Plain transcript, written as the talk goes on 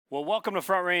Well, welcome to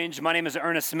Front Range. My name is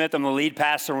Ernest Smith. I'm the lead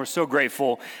pastor, and we're so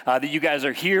grateful that you guys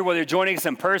are here, whether you're joining us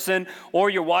in person or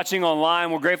you're watching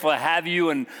online. We're grateful to have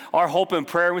you, and our hope and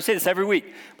prayer, and we say this every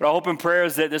week, but our hope and prayer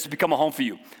is that this will become a home for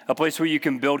you, a place where you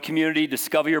can build community,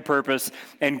 discover your purpose,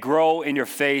 and grow in your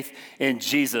faith in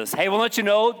Jesus. Hey, we'll let you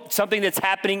know something that's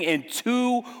happening in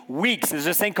 2 weeks. There's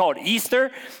this thing called Easter,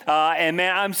 and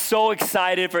man, I'm so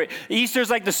excited for it. Easter's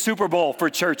like the Super Bowl for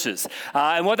churches,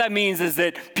 and what that means is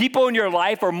that people in your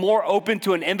life are more open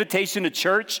to an invitation to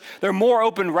church. They're more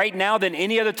open right now than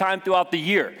any other time throughout the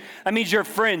year. That means your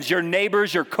friends, your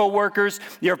neighbors, your coworkers,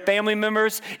 your family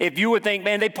members, if you would think,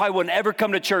 man, they probably wouldn't ever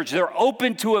come to church, they're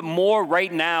open to it more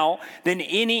right now than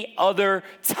any other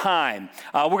time.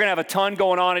 We're going to have a ton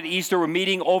going on at Easter. We're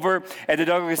meeting over at the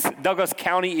Douglas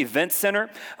County Event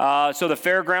Center. So the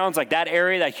fairgrounds, like that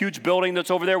area, that huge building that's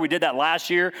over there, we did that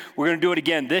last year. We're going to do it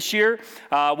again this year.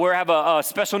 We'll have a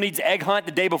special needs egg hunt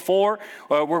the day before.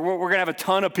 We're going to have a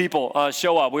ton of people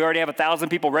show up. We already have 1,000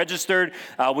 people registered.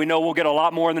 We know we'll get a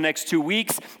lot more in the next 2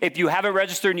 weeks. If you haven't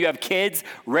registered and you have kids,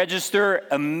 register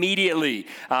immediately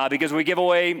because we give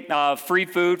away free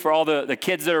food for all the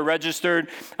kids that are registered.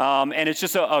 And it's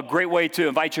just a great way to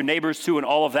invite your neighbors to and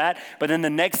all of that. But then the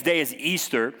next day is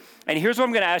Easter. And here's what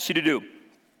I'm going to ask you to do.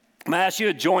 I'm going to ask you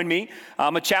to join me.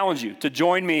 I'm going to challenge you to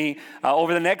join me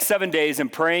over the next 7 days in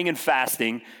praying and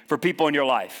fasting for people in your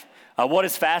life. What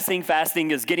is fasting? Fasting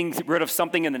is getting rid of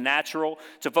something in the natural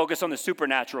to focus on the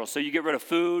supernatural. So you get rid of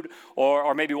food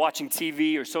or maybe watching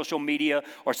TV or social media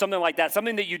or something like that,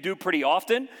 something that you do pretty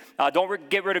often. Don't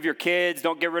get rid of your kids.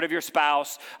 Don't get rid of your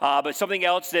spouse, but something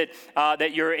else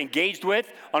that you're engaged with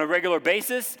on a regular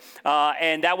basis.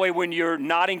 And that way when you're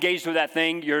not engaged with that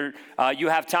thing, you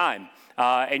have time.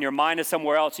 And your mind is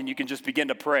somewhere else and you can just begin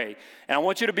to pray. And I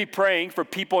want you to be praying for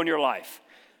people in your life.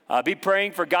 Be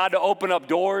praying for God to open up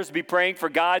doors. Be praying for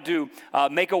God to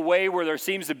make a way where there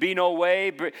seems to be no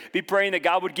way. Be praying that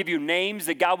God would give you names,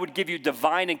 that God would give you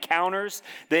divine encounters,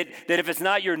 that if it's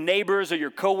not your neighbors or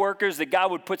your coworkers, that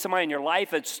God would put somebody in your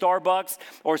life at Starbucks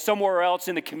or somewhere else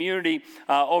in the community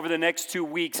over the next 2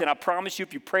 weeks. And I promise you,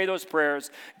 if you pray those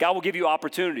prayers, God will give you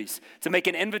opportunities to make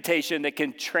an invitation that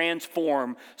can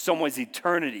transform someone's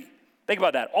eternity. Think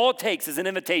about that. All it takes is an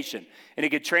invitation, and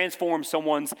it could transform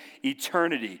someone's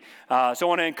eternity. So I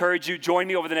want to encourage you, join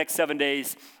me over the next 7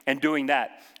 days in doing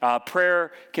that.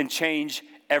 Prayer can change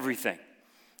everything.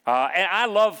 And I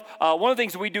love, one of the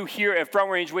things we do here at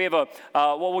Front Range, we have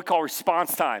what we call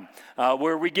response time,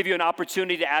 where we give you an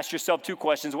opportunity to ask yourself 2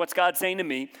 questions. What's God saying to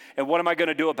me, and what am I going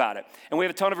to do about it? And we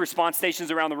have a ton of response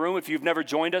stations around the room. If you've never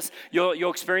joined us, you'll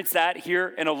experience that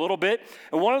here in a little bit.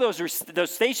 And one of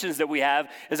those stations that we have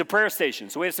is a prayer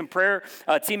station. So we have some prayer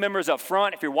team members up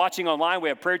front. If you're watching online, we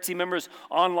have prayer team members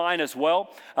online as well.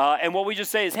 And what we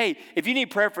just say is, hey, if you need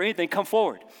prayer for anything, come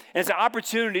forward. And it's an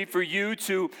opportunity for you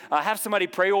to have somebody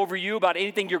pray over you about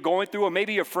anything you're going through, or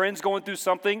maybe your friend's going through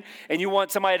something and you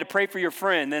want somebody to pray for your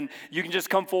friend, then you can just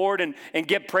come forward and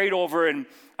get prayed over. And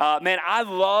man, I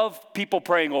love people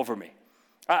praying over me.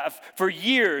 For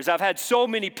years, I've had so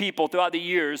many people throughout the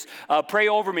years pray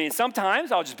over me. And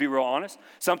sometimes, I'll just be real honest,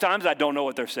 sometimes I don't know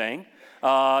what they're saying.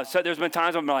 So there's been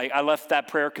times I'm like, I left that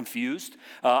prayer confused,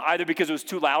 either because it was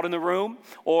too loud in the room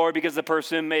or because the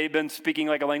person may have been speaking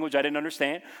like a language I didn't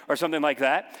understand or something like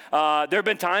that. There have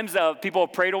been times people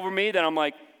have prayed over me that I'm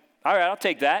like, all right, I'll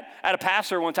take that. I had a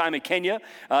pastor one time in Kenya.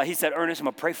 He said, Ernest, I'm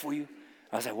going to pray for you.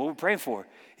 I was like, what are we praying for?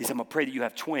 He said, I'm going to pray that you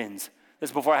have twins. This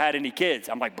is before I had any kids.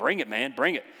 I'm like, bring it, man,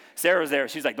 bring it. Sarah's there.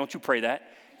 She's like, don't you pray that.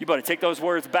 You better take those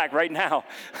words back right now.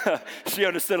 She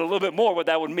understood a little bit more what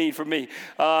that would mean for me.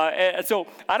 And so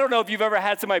I don't know if you've ever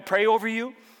had somebody pray over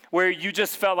you where you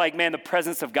just felt like, man, the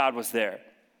presence of God was there.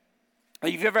 Or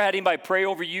you've ever had anybody pray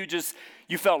over you, just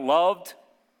you felt loved,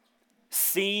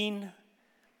 seen,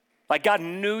 like God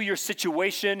knew your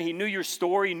situation, He knew your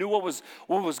story, He knew what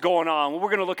was going on. Well, we're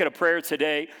going to look at a prayer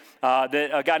today that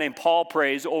a guy named Paul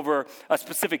prays over a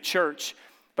specific church,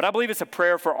 but I believe it's a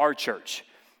prayer for our church.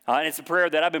 And it's a prayer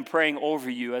that I've been praying over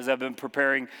you as I've been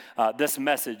preparing this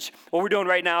message. What we're doing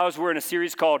right now is we're in a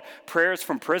series called Prayers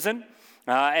from Prison.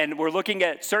 And we're looking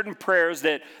at certain prayers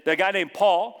that a guy named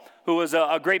Paul, who was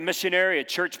a great missionary, a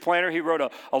church planter, he wrote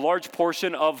a large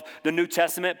portion of the New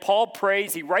Testament. Paul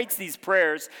prays, he writes these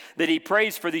prayers that he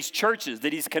prays for these churches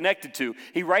that he's connected to.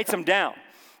 He writes them down.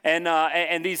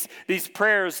 And these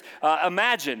prayers,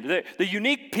 imagine, the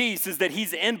unique piece is that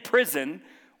he's in prison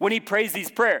when he prays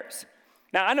these prayers.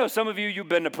 Now, I know some of you've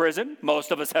been to prison.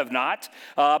 Most of us have not.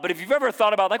 But if you've ever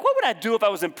thought about, like, what would I do if I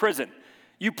was in prison?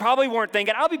 You probably weren't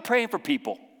thinking, I'll be praying for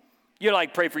people. You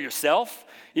like pray for yourself.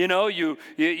 You know, you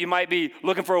might be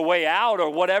looking for a way out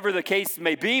or whatever the case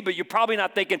may be, but you're probably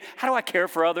not thinking, how do I care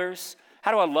for others?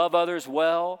 How do I love others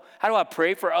well? How do I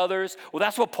pray for others? Well,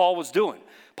 that's what Paul was doing.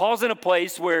 Paul's in a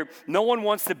place where no one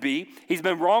wants to be. He's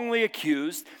been wrongly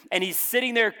accused, and he's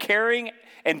sitting there caring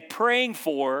and praying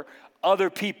for other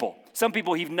people. Some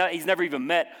people he's never even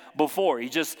met before. He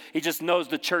just knows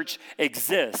the church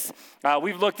exists.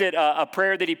 We've looked at a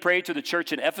prayer that he prayed to the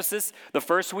church in Ephesus the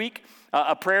first week,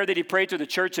 a prayer that he prayed to the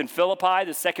church in Philippi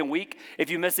the second week. If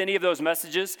you miss any of those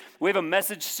messages, we have a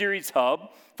message series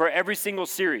hub for every single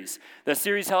series. The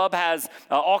series hub has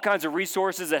all kinds of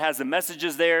resources. It has the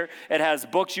messages there. It has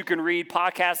books you can read,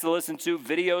 podcasts to listen to,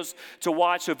 videos to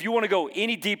watch. So if you want to go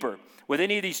any deeper with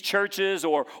any of these churches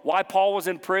or why Paul was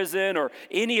in prison or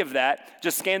any of that,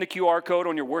 just scan the QR code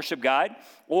on your worship guide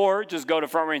or just go to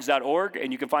frontrange.org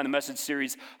and you can find the message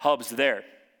series hubs there.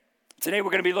 Today we're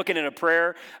going to be looking at a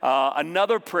prayer,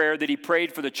 another prayer that he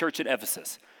prayed for the church at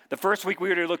Ephesus. The first week we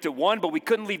already looked at one, but we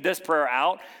couldn't leave this prayer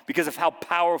out because of how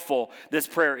powerful this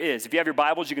prayer is. If you have your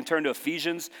Bibles, you can turn to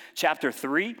Ephesians chapter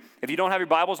 3. If you don't have your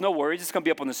Bibles, no worries. It's going to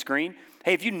be up on the screen.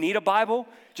 Hey, if you need a Bible,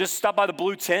 just stop by the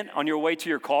blue tent on your way to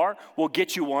your car. We'll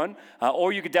get you one,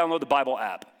 or you can download the Bible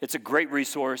app. It's a great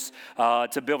resource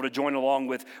to be able to join along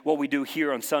with what we do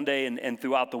here on Sunday and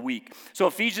throughout the week. So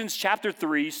Ephesians chapter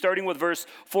 3, starting with verse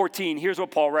 14, here's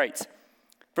what Paul writes.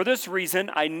 For this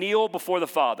reason, I kneel before the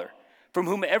Father, from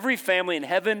whom every family in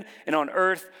heaven and on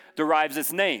earth derives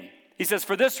its name. He says,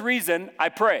 for this reason, I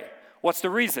pray. What's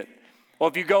the reason? Well,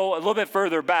 if you go a little bit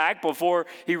further back before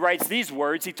he writes these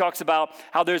words, he talks about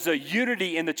how there's a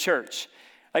unity in the church.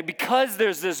 Like because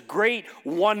there's this great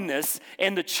oneness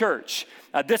in the church,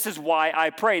 this is why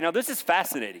I pray. Now, this is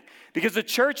fascinating because the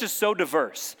church is so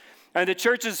diverse. And the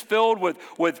church is filled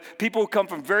with people who come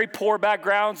from very poor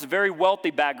backgrounds, very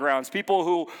wealthy backgrounds, people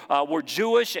who were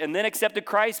Jewish and then accepted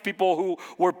Christ, people who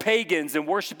were pagans and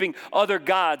worshiping other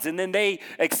gods, and then they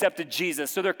accepted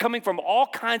Jesus. So they're coming from all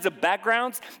kinds of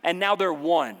backgrounds, and now they're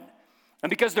one. And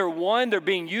because they're one, they're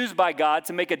being used by God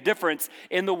to make a difference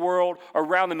in the world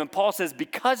around them. And Paul says,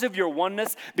 because of your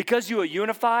oneness, because you are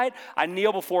unified, I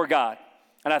kneel before God,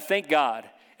 and I thank God.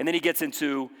 And then he gets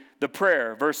into the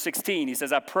prayer, verse 16, he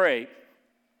says, I pray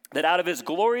that out of his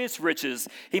glorious riches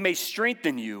he may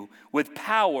strengthen you with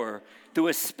power through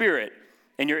his Spirit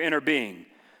in your inner being.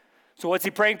 So what's he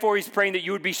praying for? He's praying that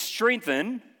you would be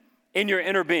strengthened in your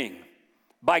inner being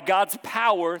by God's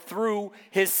power through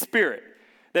his Spirit.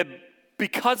 That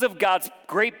because of God's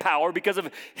great power, because of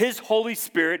his Holy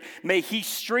Spirit, may he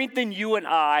strengthen you and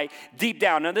I deep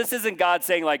down. Now, this isn't God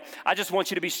saying like, I just want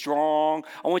you to be strong.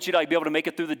 I want you to like be able to make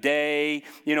it through the day,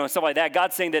 and stuff like that.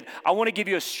 God's saying that I want to give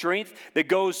you a strength that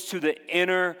goes to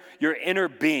your inner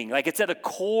being. Like it's at the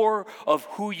core of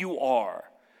who you are.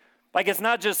 Like it's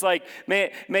not just like,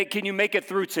 man, can you make it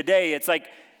through today? It's like,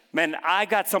 man, I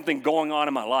got something going on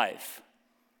in my life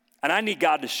and I need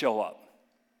God to show up.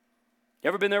 You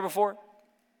ever been there before?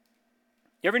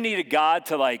 You ever needed God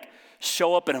to like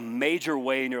show up in a major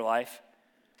way in your life?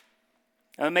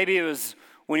 Maybe it was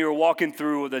when you were walking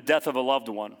through the death of a loved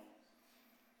one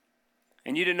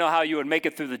and you didn't know how you would make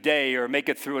it through the day or make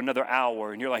it through another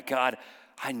hour, and you're like, God,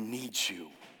 I need you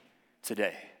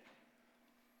today.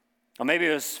 Or maybe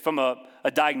it was from a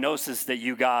diagnosis that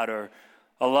you got or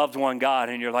a loved one got,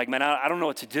 and you're like, man, I don't know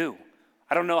what to do.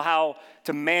 I don't know how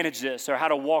to manage this or how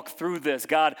to walk through this.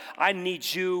 God, I need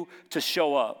you to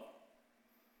show up.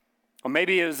 Or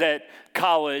maybe it was at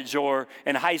college or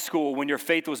in high school when your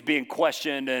faith was being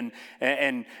questioned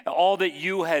and all that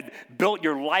you had built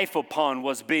your life upon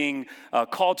was being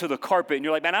called to the carpet. And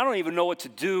you're like, man, I don't even know what to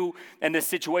do in this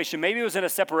situation. Maybe it was in a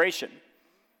separation.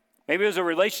 Maybe it was a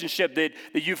relationship that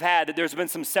you've had, that there's been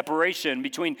some separation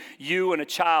between you and a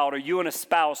child or you and a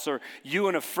spouse or you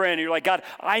and a friend. And you're like, God,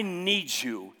 I need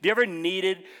you. Have you ever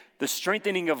needed the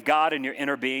strengthening of God in your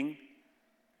inner being?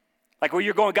 Like where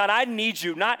you're going, God, I need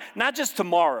you, not just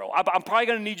tomorrow. I'm probably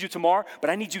going to need you tomorrow,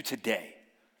 but I need you today.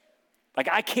 Like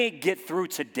I can't get through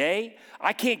today.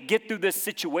 I can't get through this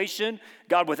situation,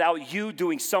 God, without you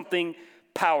doing something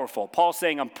powerful. Paul's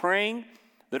saying, I'm praying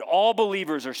that all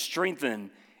believers are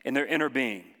strengthened in their inner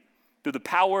being through the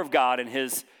power of God and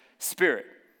his Spirit.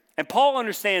 And Paul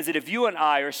understands that if you and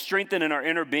I are strengthened in our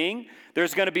inner being,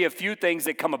 there's going to be a few things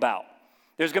that come about.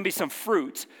 There's going to be some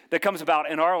fruit that comes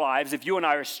about in our lives if you and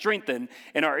I are strengthened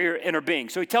in our inner being.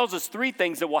 So he tells us three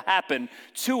things that will happen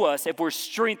to us if we're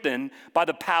strengthened by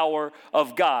the power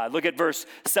of God. Look at verse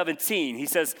 17. He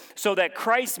says, so that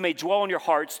Christ may dwell in your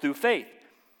hearts through faith.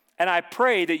 And I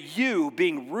pray that you,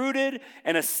 being rooted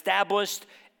and established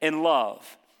in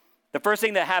love. The first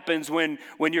thing that happens when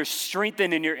you're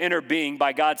strengthened in your inner being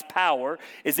by God's power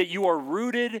is that you are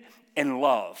rooted in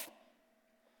love.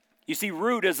 You see,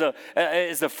 root is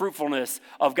the fruitfulness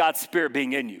of God's Spirit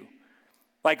being in you.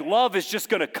 Like love is just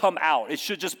going to come out. It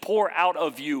should just pour out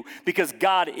of you because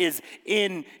God is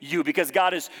in you, because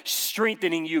God is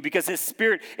strengthening you, because His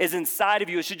Spirit is inside of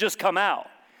you. It should just come out.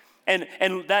 And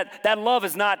that love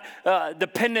is not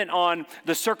dependent on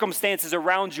the circumstances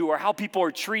around you or how people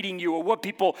are treating you or what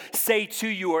people say to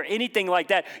you or anything like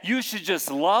that. You should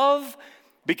just love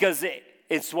because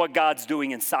it's what God's doing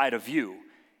inside of you.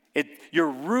 You're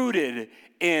rooted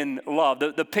in love.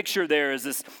 The picture there is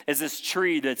this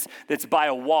tree that's by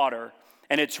a water,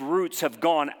 and its roots have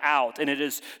gone out, and it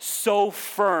is so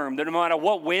firm that no matter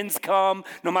what winds come,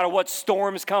 no matter what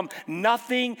storms come,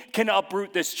 nothing can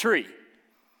uproot this tree.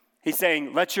 He's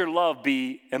saying, let your love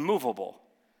be immovable.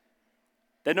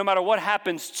 That no matter what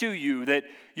happens to you, that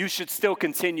you should still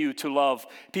continue to love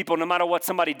people. No matter what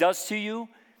somebody does to you,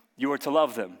 you are to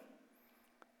love them.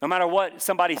 No matter what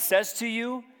somebody says to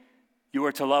you, you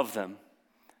are to love them.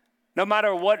 No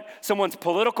matter what someone's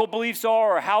political beliefs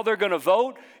are or how they're going to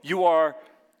vote, you are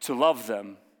to love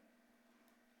them.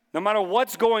 No matter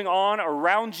what's going on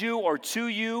around you or to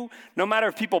you, no matter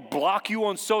if people block you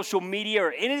on social media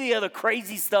or any of the other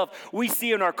crazy stuff we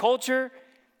see in our culture,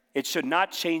 it should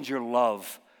not change your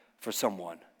love for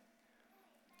someone.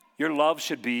 Your love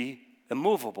should be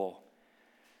immovable.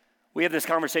 We have this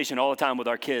conversation all the time with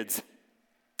our kids.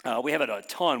 We have it a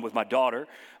ton with my daughter,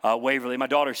 Waverly. My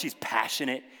daughter, she's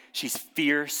passionate. She's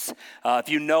fierce. If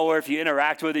you know her, if you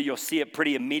interact with her, you'll see it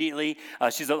pretty immediately.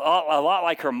 She's a lot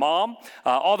like her mom.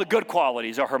 All the good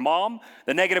qualities are her mom.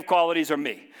 The negative qualities are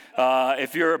me.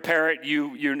 If you're a parent,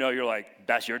 you know you're like,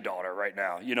 that's your daughter right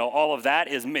now. You know, all of that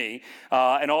is me.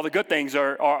 And all the good things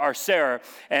are Sarah.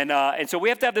 And so we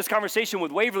have to have this conversation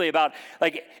with Waverly about,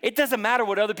 like, it doesn't matter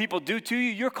what other people do to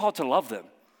you. You're called to love them.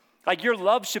 Like, your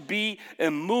love should be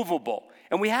immovable.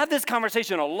 And we have this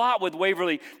conversation a lot with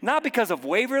Waverly, not because of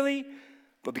Waverly,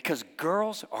 but because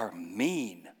girls are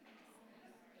mean.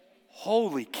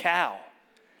 Holy cow.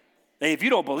 Hey, if you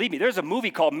don't believe me, there's a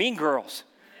movie called Mean Girls.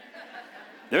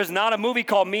 There's not a movie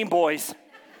called Mean Boys.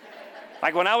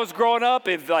 Like, when I was growing up,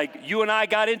 if like you and I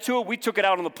got into it, we took it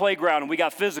out on the playground and we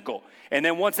got physical. And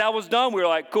then once that was done, we were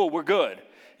like, cool, we're good.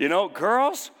 You know,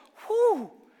 girls,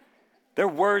 whoo, their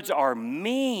words are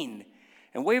mean.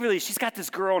 And Waverly, she's got this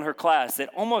girl in her class that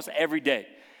almost every day,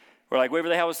 we're like,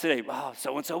 Waverly, how was today? Wow,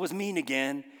 so-and-so was mean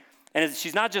again. And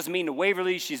she's not just mean to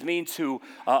Waverly, she's mean to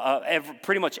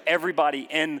pretty much everybody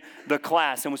in the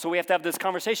class. And so we have to have this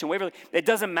conversation. Waverly, it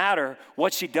doesn't matter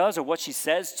what she does or what she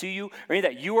says to you or any of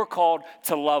that. You are called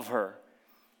to love her.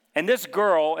 And this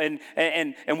girl,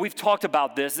 and we've talked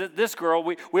about this girl,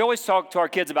 we always talk to our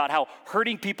kids about how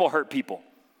hurting people hurt people.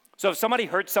 So if somebody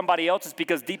hurts somebody else, it's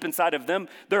because deep inside of them,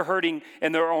 they're hurting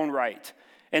in their own right.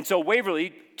 And so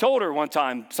Waverly told her one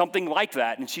time something like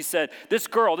that. And she said, this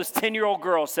girl, this 10-year-old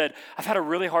girl said, I've had a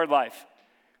really hard life,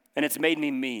 and it's made me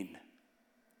mean.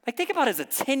 Like, think about it as a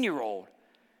 10-year-old.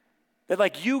 That,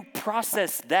 like, you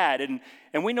process that.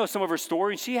 And we know some of her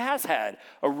story, and she has had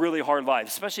a really hard life,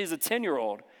 especially as a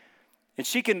 10-year-old. And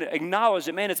she can acknowledge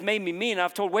that, man, it's made me mean. And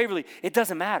I've told Waverly, it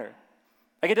doesn't matter.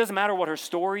 Like, it doesn't matter what her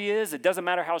story is. It doesn't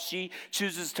matter how she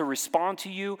chooses to respond to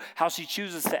you, how she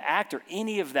chooses to act, or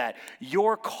any of that.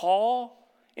 Your call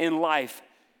in life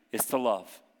is to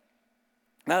love.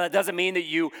 Now, that doesn't mean that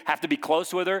you have to be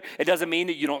close with her. It doesn't mean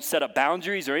that you don't set up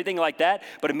boundaries or anything like that,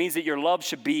 but it means that your love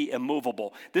should be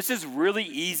immovable. This is really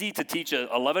easy to teach an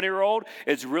 11-year-old.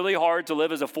 It's really hard to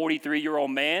live as a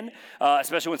 43-year-old man,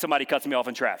 especially when somebody cuts me off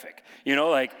in traffic, you know,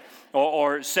 like,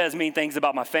 or says mean things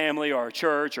about my family or our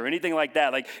church or anything like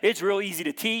that. Like, it's real easy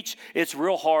to teach. It's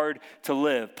real hard to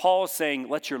live. Paul is saying,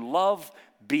 let your love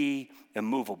be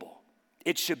immovable.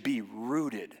 It should be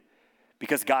rooted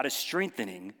because God is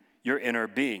strengthening your inner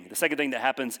being. The second thing that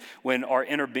happens when our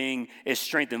inner being is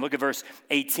strengthened, look at verse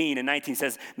 18 and 19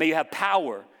 says, may you have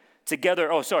power together,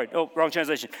 wrong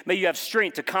translation. May you have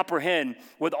strength to comprehend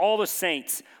with all the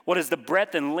saints what is the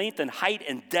breadth and length and height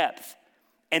and depth,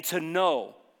 and to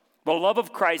know the love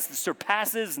of Christ that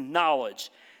surpasses knowledge,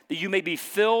 that you may be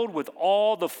filled with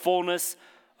all the fullness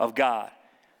of God.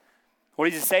 What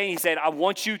is he saying? He's saying, I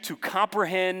want you to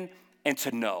comprehend and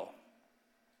to know.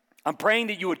 I'm praying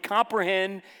that you would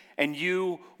comprehend and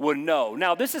you would know.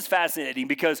 Now, this is fascinating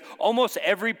because almost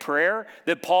every prayer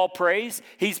that Paul prays,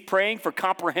 he's praying for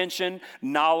comprehension,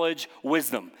 knowledge,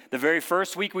 wisdom. The very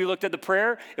first week we looked at the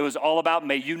prayer, it was all about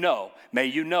may you know, may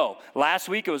you know. Last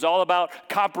week, it was all about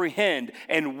comprehend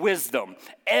and wisdom.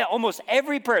 Almost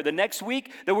every prayer. The next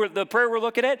week, the prayer we're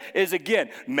looking at is again,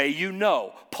 may you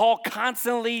know. Paul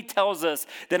constantly tells us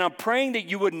that I'm praying that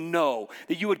you would know,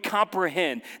 that you would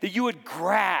comprehend, that you would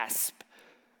grasp.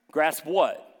 Grasp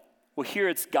what? Well, here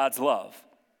it's God's love.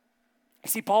 You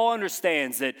see, Paul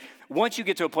understands that once you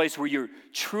get to a place where you're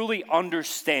truly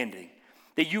understanding,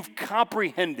 that you've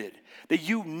comprehended, that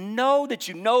you know that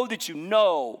you know that you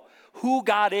know who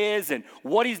God is and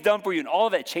what he's done for you, and all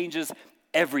of that changes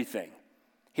everything.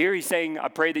 Here he's saying, I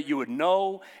pray that you would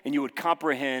know and you would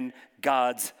comprehend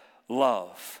God's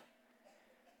love.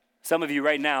 Some of you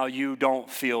right now, you don't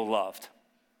feel loved.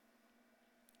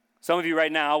 Some of you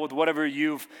right now, with whatever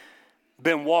you've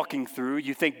been walking through,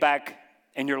 you think back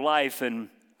in your life, and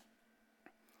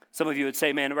some of you would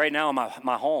say, man, right now,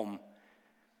 my home,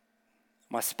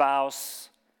 my spouse,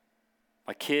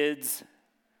 my kids,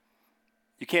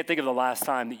 you can't think of the last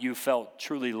time that you felt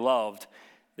truly loved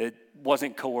that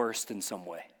wasn't coerced in some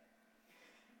way.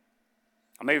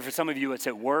 Or maybe for some of you, it's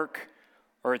at work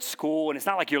or at school, and it's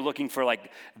not like you're looking for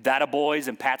like data boys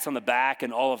and pats on the back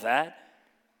and all of that.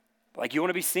 Like you want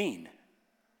to be seen.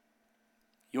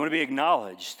 You want to be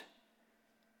acknowledged.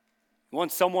 You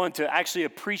want someone to actually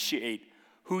appreciate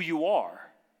who you are.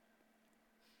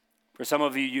 For some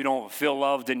of you, you don't feel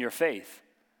loved in your faith.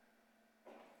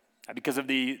 Because of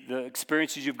the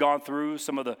experiences you've gone through,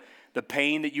 some of the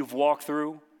pain that you've walked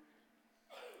through.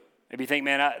 Maybe you think,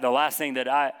 man, the last thing that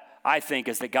I think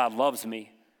is that God loves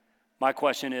me. My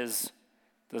question is,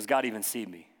 does God even see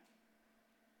me?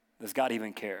 Does God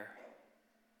even care?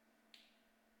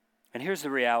 And here's the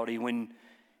reality. When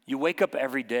you wake up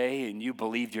every day and you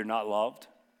believe you're not loved,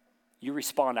 you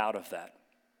respond out of that.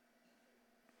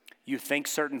 You think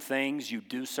certain things, you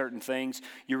do certain things,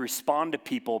 you respond to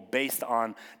people based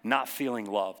on not feeling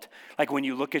loved. Like when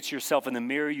you look at yourself in the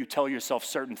mirror, you tell yourself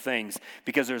certain things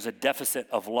because there's a deficit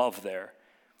of love there.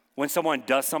 When someone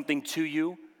does something to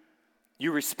you,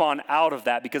 you respond out of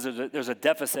that because there's a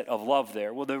deficit of love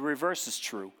there. Well, the reverse is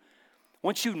true.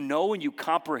 Once you know and you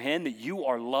comprehend that you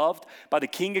are loved by the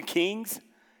King of Kings,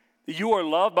 that you are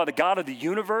loved by the God of the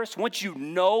universe, once you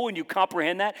know and you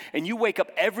comprehend that, and you wake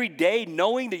up every day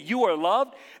knowing that you are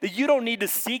loved, that you don't need to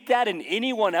seek that in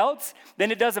anyone else, then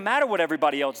it doesn't matter what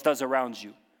everybody else does around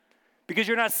you. Because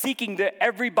you're not seeking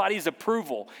everybody's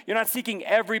approval. You're not seeking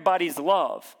everybody's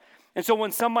love. And so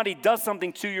when somebody does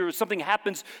something to you or something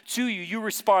happens to you, you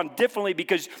respond differently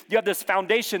because you have this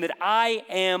foundation that I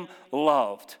am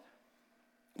loved.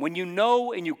 When you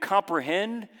know and you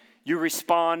comprehend, you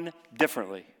respond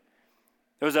differently.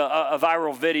 There was a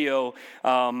viral video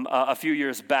a few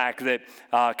years back that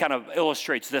kind of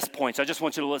illustrates this point. So I just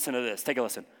want you to listen to this. Take a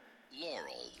listen.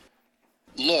 Laurel,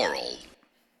 laurel,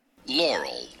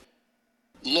 laurel,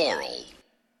 laurel,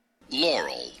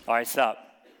 laurel. All right, stop.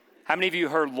 How many of you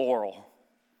heard laurel?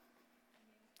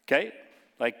 Okay,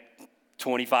 like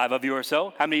 25 of you or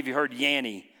so. How many of you heard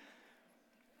Yanny?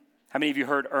 How many of you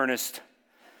heard Ernest?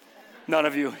 None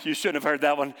of you. You shouldn't have heard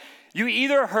that one. You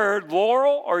either heard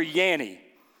Laurel or Yanny,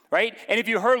 right? And if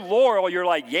you heard Laurel, you're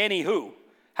like, Yanny who?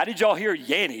 How did y'all hear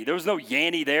Yanny? There was no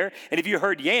Yanny there. And if you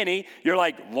heard Yanny, you're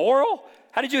like, Laurel?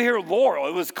 How did you hear Laurel?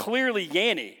 It was clearly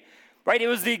Yanny, right? It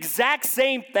was the exact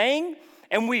same thing,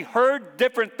 and we heard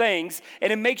different things,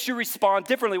 and it makes you respond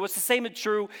differently. What's the same is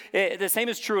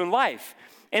true in life.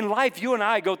 In life, you and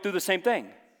I go through the same thing.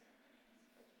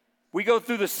 We go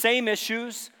through the same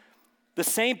issues, the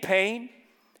same pain.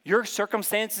 Your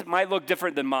circumstances might look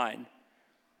different than mine,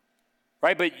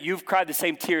 right? But you've cried the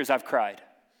same tears I've cried.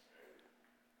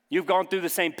 You've gone through the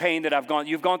same pain that I've gone.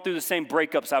 You've gone through the same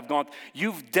breakups I've gone.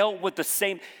 You've dealt with the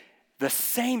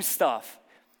same stuff.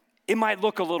 It might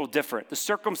look a little different. The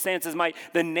circumstances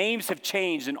the names have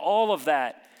changed and all of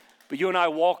that. But you and I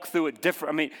walk through it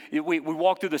different. I mean, we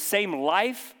walk through the same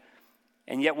life,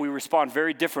 and yet we respond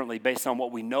very differently based on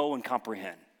what we know and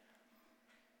comprehend.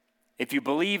 If you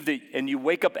believe that, and you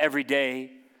wake up every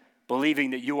day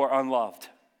believing that you are unloved,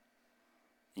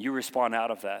 you respond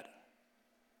out of that.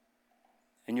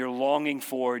 And you're longing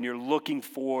for, and you're looking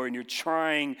for, and you're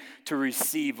trying to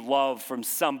receive love from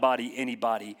somebody,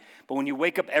 anybody. But when you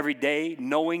wake up every day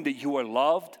knowing that you are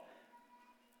loved,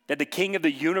 that the King of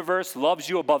the universe loves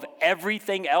you above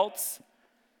everything else,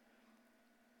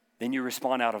 then you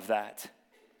respond out of that.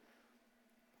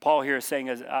 Paul here is saying,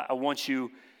 I want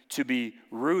you to be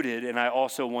rooted, and I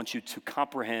also want you to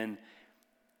comprehend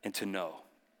and to know.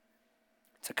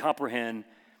 To comprehend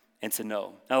and to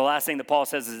know. Now, the last thing that Paul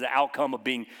says is the outcome of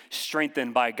being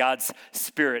strengthened by God's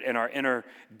Spirit in our inner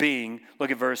being. Look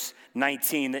at verse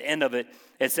 19, the end of it.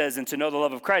 It says, and to know the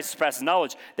love of Christ surpasses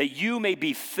knowledge, that you may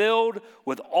be filled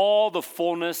with all the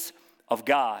fullness of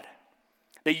God.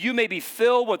 That you may be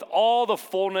filled with all the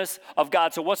fullness of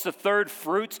God. So what's the third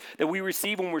fruit that we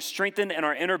receive when we're strengthened in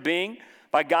our inner being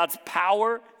by God's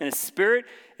power and His Spirit?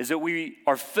 Is that we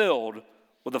are filled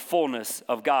with the fullness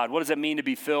of God. What does it mean to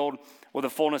be filled with the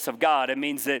fullness of God? It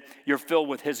means that you're filled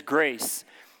with His grace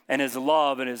and His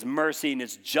love and His mercy and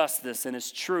His justice and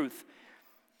His truth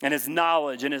and His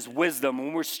knowledge and His wisdom.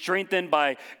 When we're strengthened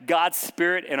by God's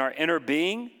Spirit in our inner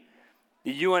being,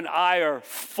 you and I are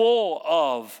full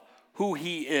of who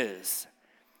He is.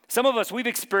 Some of us, we've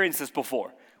experienced this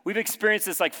before. We've experienced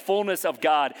this like fullness of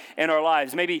God in our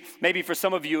lives. Maybe for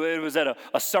some of you, it was at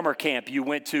a summer camp you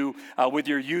went to with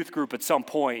your youth group at some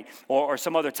point, or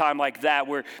some other time like that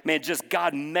where, man, just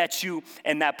God met you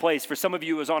in that place. For some of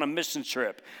you, it was on a mission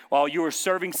trip while you were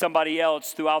serving somebody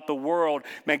else throughout the world.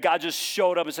 Man, God just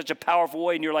showed up in such a powerful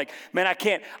way, and you're like, man, I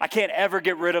can't ever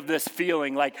get rid of this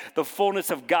feeling. Like the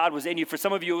fullness of God was in you. For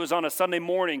some of you, it was on a Sunday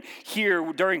morning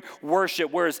here during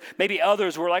worship, whereas maybe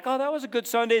others were like, oh, that was a good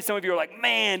Sunday. Some of you were like,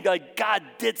 man, like God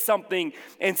did something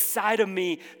inside of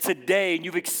me today, and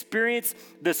you've experienced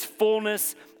this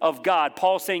fullness of God.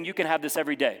 Paul's saying you can have this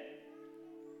every day.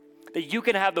 That you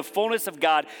can have the fullness of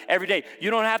God every day.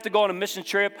 You don't have to go on a mission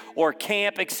trip or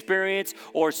camp experience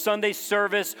or Sunday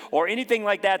service or anything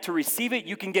like that to receive it.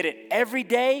 You can get it every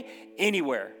day,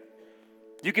 anywhere.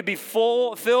 You could be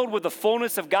filled with the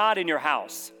fullness of God in your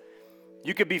house.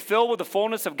 You could be filled with the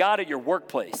fullness of God at your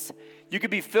workplace. You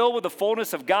could be filled with the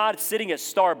fullness of God sitting at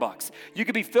Starbucks. You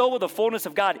could be filled with the fullness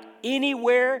of God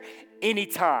anywhere,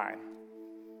 anytime.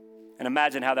 And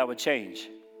imagine how that would change.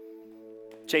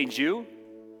 Change you.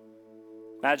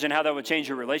 Imagine how that would change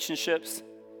your relationships.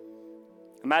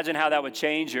 Imagine how that would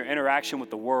change your interaction with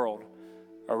the world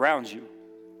around you.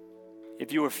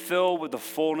 If you were filled with the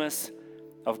fullness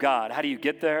of God, how do you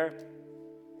get there?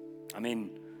 I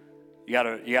mean, you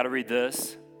gotta read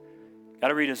this. Got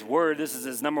to read His Word. This is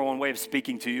His number one way of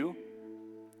speaking to you.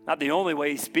 Not the only way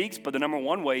He speaks, but the number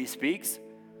one way He speaks.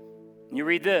 And you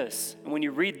read this. And when you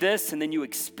read this and then you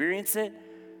experience it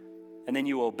and then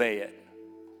you obey it.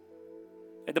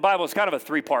 The Bible is kind of a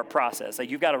three-part process.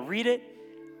 Like you've got to read it,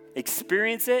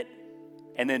 experience it,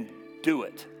 and then do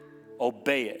it.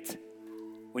 Obey it.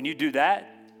 When you do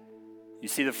that, you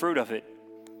see the fruit of it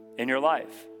in your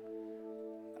life.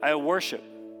 I worship.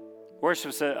 Worship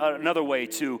is another way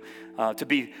to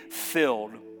be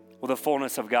filled with the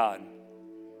fullness of God.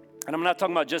 And I'm not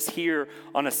talking about just here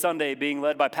on a Sunday being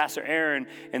led by Pastor Aaron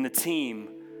and the team,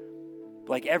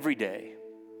 like every day,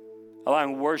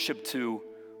 allowing worship to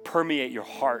permeate your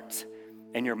heart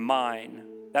and your mind.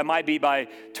 That might be by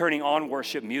turning on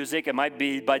worship music. It might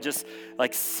be by just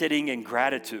like sitting in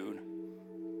gratitude.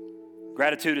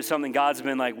 Gratitude is something God's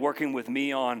been like working with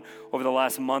me on over the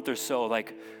last month or so,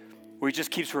 like where He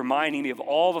just keeps reminding me of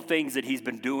all the things that He's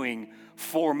been doing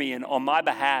for me and on my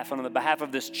behalf and on the behalf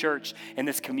of this church and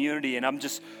this community. And I'm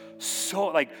just so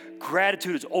like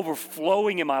gratitude is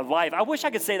overflowing in my life. I wish I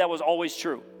could say that was always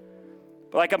true.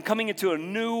 But like I'm coming into a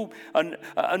new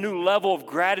level of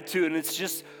gratitude, and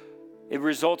it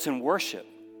results in worship.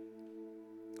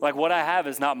 Like what I have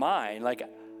is not mine. Like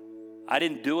I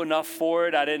didn't do enough for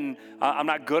it. I'm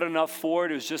not good enough for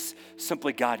it. It was just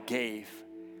simply God gave.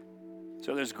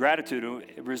 So there's gratitude.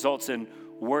 It results in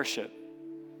worship.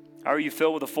 How are you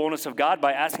filled with the fullness of God?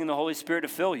 By asking the Holy Spirit to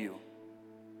fill you.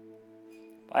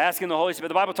 By asking the Holy Spirit.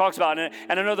 The Bible talks about it,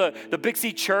 and I know the Big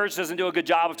C Church doesn't do a good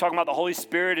job of talking about the Holy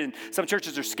Spirit, and some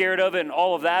churches are scared of it and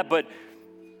all of that, but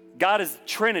God is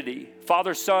Trinity,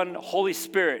 Father, Son, Holy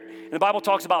Spirit. And the Bible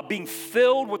talks about being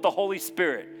filled with the Holy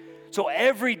Spirit. So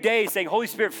every day saying, Holy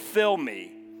Spirit, fill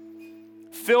me.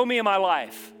 Fill me in my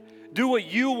life. Do what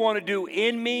you want to do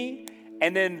in me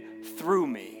and then through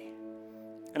me.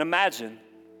 And imagine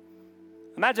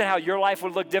how your life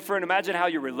would look different. Imagine how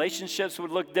your relationships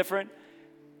would look different.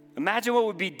 Imagine what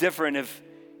would be different if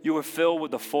you were filled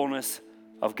with the fullness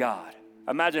of God.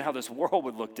 Imagine how this world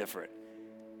would look different.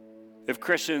 If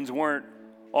Christians weren't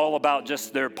all about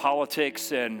just their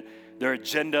politics and their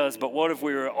agendas, but what if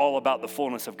we were all about the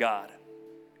fullness of God?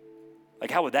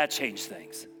 Like, how would that change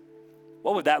things?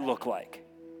 What would that look like?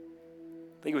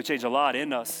 I think it would change a lot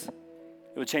in us.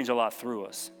 It would change a lot through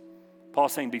us.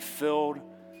 Paul's saying, be filled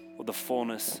with the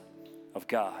fullness of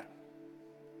God.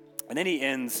 And then he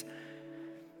ends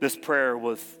this prayer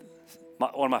with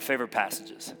one of my favorite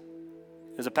passages.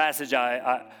 There's a passage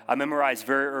I memorized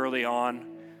very early on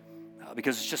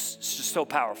because it's just so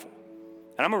powerful.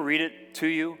 And I'm going to read it to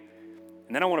you.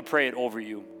 And then I want to pray it over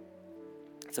you.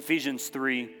 It's Ephesians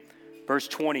 3, verse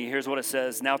 20. Here's what it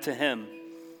says. Now to him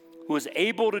who is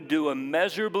able to do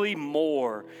immeasurably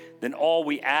more than all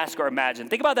we ask or imagine.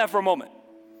 Think about that for a moment.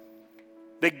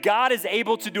 That God is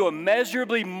able to do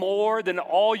immeasurably more than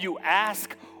all you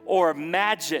ask or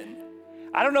imagine.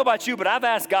 I don't know about you, but I've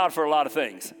asked God for a lot of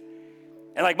things.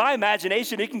 And like my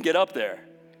imagination, it can get up there.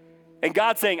 And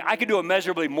God's saying, I can do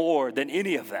immeasurably more than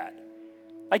any of that.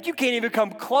 Like you can't even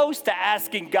come close to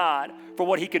asking God for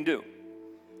what he can do.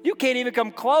 You can't even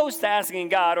come close to asking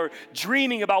God or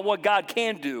dreaming about what God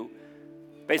can do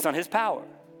based on his power.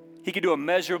 He can do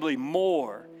immeasurably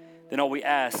more than all we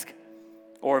ask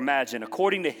or imagine,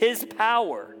 according to his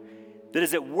power that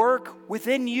is at work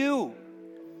within you,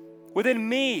 within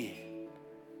me.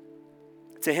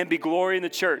 To him be glory in the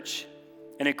church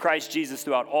and in Christ Jesus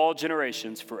throughout all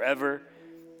generations, forever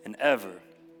and ever.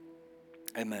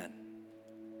 Amen.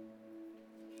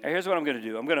 Now here's what I'm going to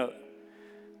do. I'm going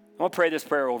to pray this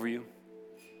prayer over you.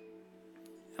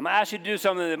 I'm going to ask you to do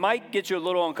something that might get you a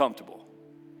little uncomfortable.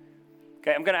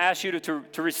 Okay, I'm going to ask you to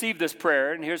receive this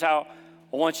prayer, and here's how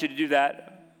I want you to do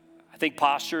that. I think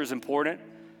posture is important.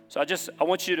 So I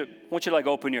want you to like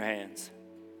open your hands.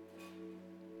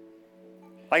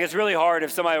 Like it's really hard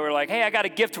if somebody were like, hey, I got a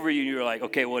gift for you, and you're like,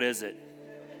 okay, what is it?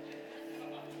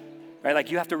 Right, like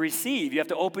you have to receive, you have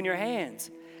to open your hands.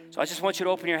 So I just want you to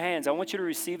open your hands. I want you to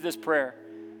receive this prayer.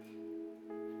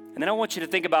 And then I want you to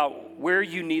think about where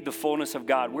you need the fullness of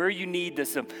God, where you need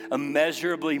this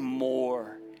immeasurably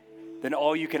more than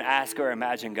all you can ask or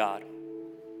imagine God.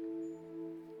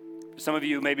 For some of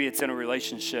you, maybe it's in a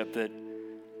relationship that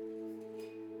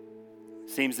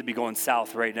seems to be going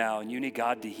south right now, and you need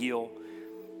God to heal.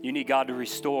 You need God to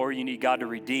restore. You need God to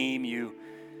redeem. You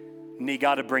need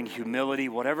God to bring humility,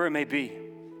 whatever it may be.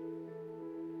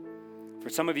 For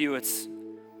some of you, it's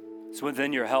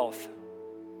within your health.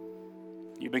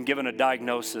 You've been given a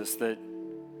diagnosis that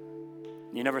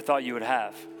you never thought you would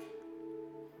have.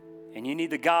 And you need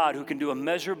the God who can do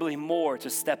immeasurably more to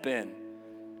step in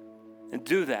and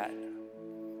do that.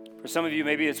 For some of you,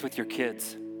 maybe it's with your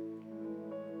kids.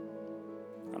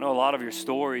 I know a lot of your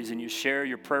stories, and you share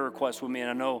your prayer requests with me, and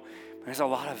I know there's a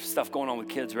lot of stuff going on with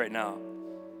kids right now.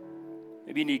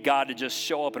 Maybe you need God to just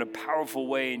show up in a powerful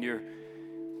way in your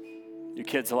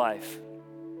kid's life.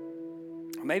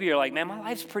 Or maybe you're like, man, my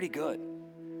life's pretty good.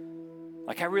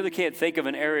 Like I really can't think of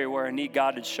an area where I need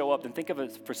God to show up. Then think of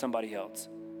it for somebody else.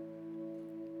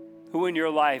 Who in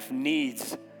your life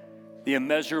needs the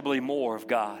immeasurably more of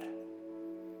God?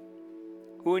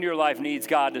 Who in your life needs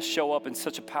God to show up in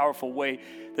such a powerful way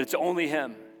that it's only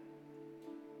him?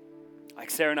 Like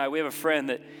Sarah and I, we have a friend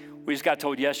that we just got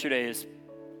told yesterday is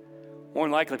more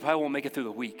than likely probably won't make it through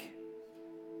the week.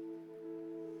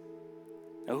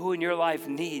 Now, who in your life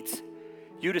needs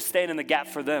you to stand in the gap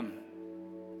for them?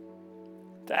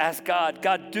 To ask God,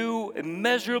 God, do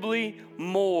immeasurably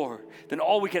more than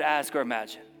all we could ask or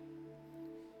imagine.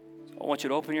 So I want you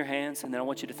to open your hands, and then I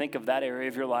want you to think of that area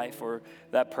of your life or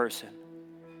that person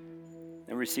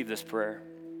and receive this prayer.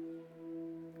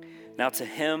 Now to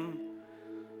him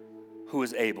who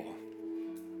is able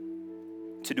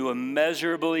to do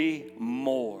immeasurably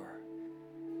more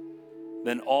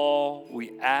than all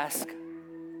we ask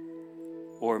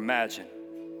or imagine,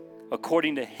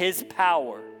 according to his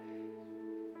power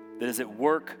that is at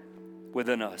work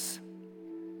within us.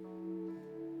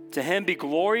 To him be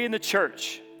glory in the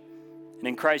church and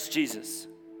in Christ Jesus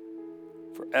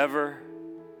forever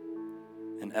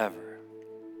and ever.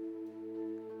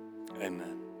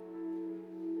 Amen.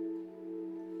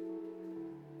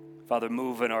 Father,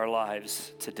 move in our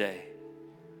lives today.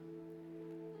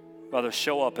 Father,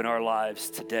 show up in our lives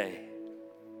today.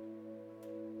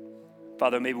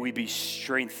 Father, may we be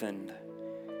strengthened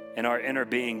in our inner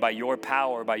being by your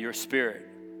power, by your Spirit.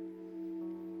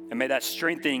 And may that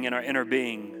strengthening in our inner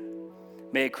being,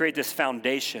 may it create this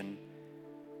foundation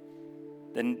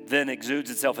that then exudes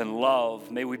itself in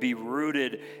love. May we be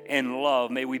rooted in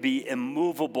love. May we be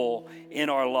immovable in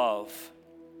our love.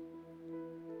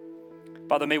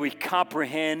 Father, may we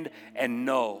comprehend and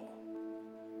know.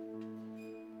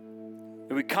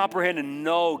 May we comprehend and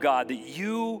know, God, that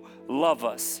you love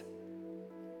us.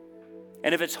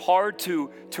 And if it's hard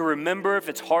to remember, if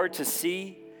it's hard to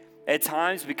see at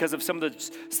times because of some of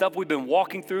the stuff we've been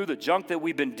walking through, the junk that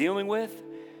we've been dealing with,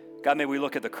 God, may we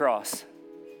look at the cross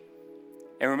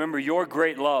and remember your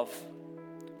great love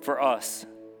for us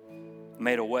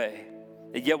made a way.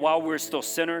 That yet while we're still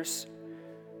sinners,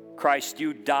 Christ,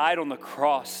 you died on the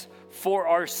cross for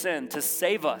our sin to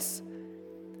save us,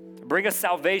 to bring us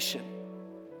salvation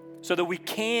so that we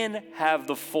can have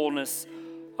the fullness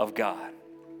of God.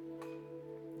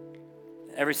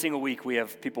 Every single week we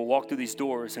have people walk through these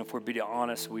doors, and if we're being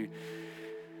honest, we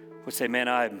would say, man,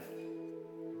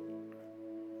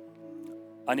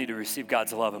 I need to receive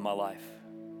God's love in my life.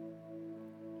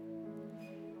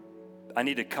 I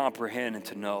need to comprehend and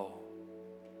to know.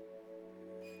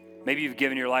 Maybe you've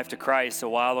given your life to Christ a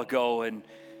while ago, and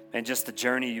just the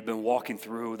journey you've been walking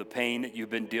through, the pain that you've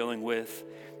been dealing with,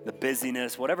 the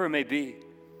busyness, whatever it may be,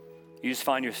 you just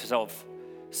find yourself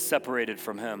separated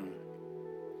from him.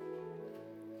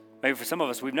 Maybe for some of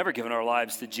us, we've never given our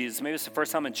lives to Jesus. Maybe it's the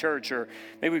first time in church, or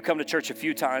maybe we've come to church a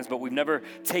few times, but we've never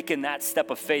taken that step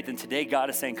of faith. And today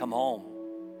God is saying, come home.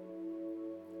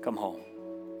 Come home.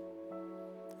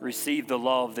 Receive the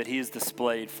love that he has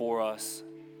displayed for us.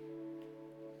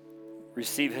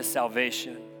 Receive his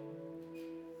salvation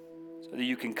so that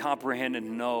you can comprehend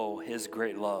and know his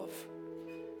great love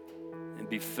and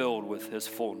be filled with his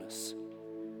fullness.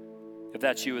 If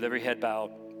that's you, with every head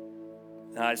bowed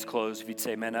and eyes closed, if you'd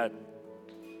say, man,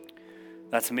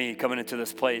 that's me coming into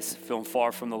this place, feeling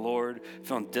far from the Lord,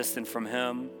 feeling distant from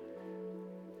him,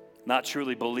 not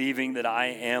truly believing that I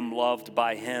am loved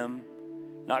by him,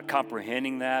 not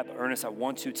comprehending that. But Ernest, I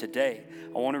want to today.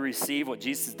 I want to receive what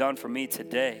Jesus has done for me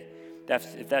today.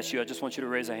 If that's you, I just want you to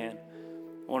raise a hand.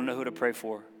 I want to know who to pray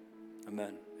for.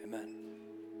 Amen, amen,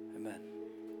 amen,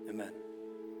 amen.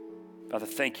 Father,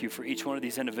 thank you for each one of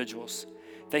these individuals.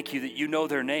 Thank you that you know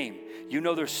their name. You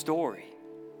know their story.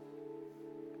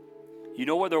 You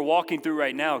know what they're walking through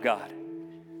right now, God.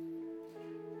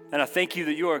 And I thank you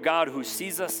that you are a God who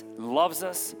sees us and loves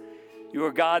us. You are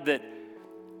a God that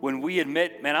when we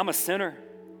admit, man, I'm a sinner,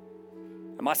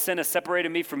 and my sin has separated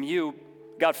me from you,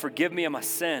 God, forgive me of my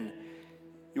sin.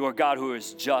 You are God who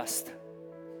is just,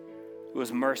 who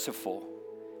is merciful,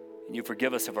 and you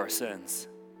forgive us of our sins.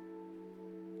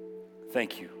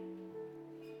 Thank you.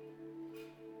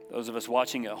 Those of us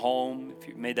watching at home, if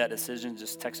you made that decision,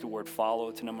 just text the word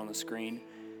follow to them on the screen.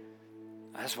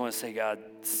 I just want to say God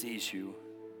sees you.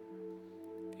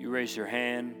 If you raised your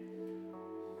hand,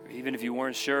 or even if you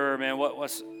weren't sure, man,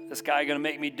 what's this guy going to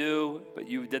make me do? But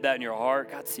you did that in your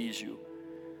heart. God sees you.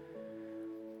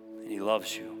 And he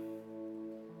loves you.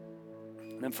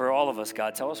 And then for all of us,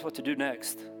 God, tell us what to do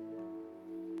next.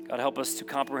 God, help us to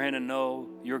comprehend and know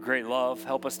your great love.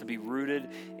 Help us to be rooted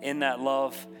in that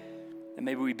love. And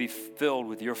maybe we be filled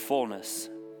with your fullness.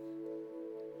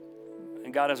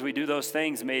 And God, as we do those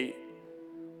things, may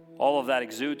all of that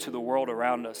exude to the world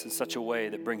around us in such a way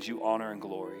that brings you honor and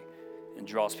glory and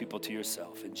draws people to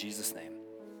yourself. In Jesus' name,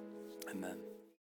 amen.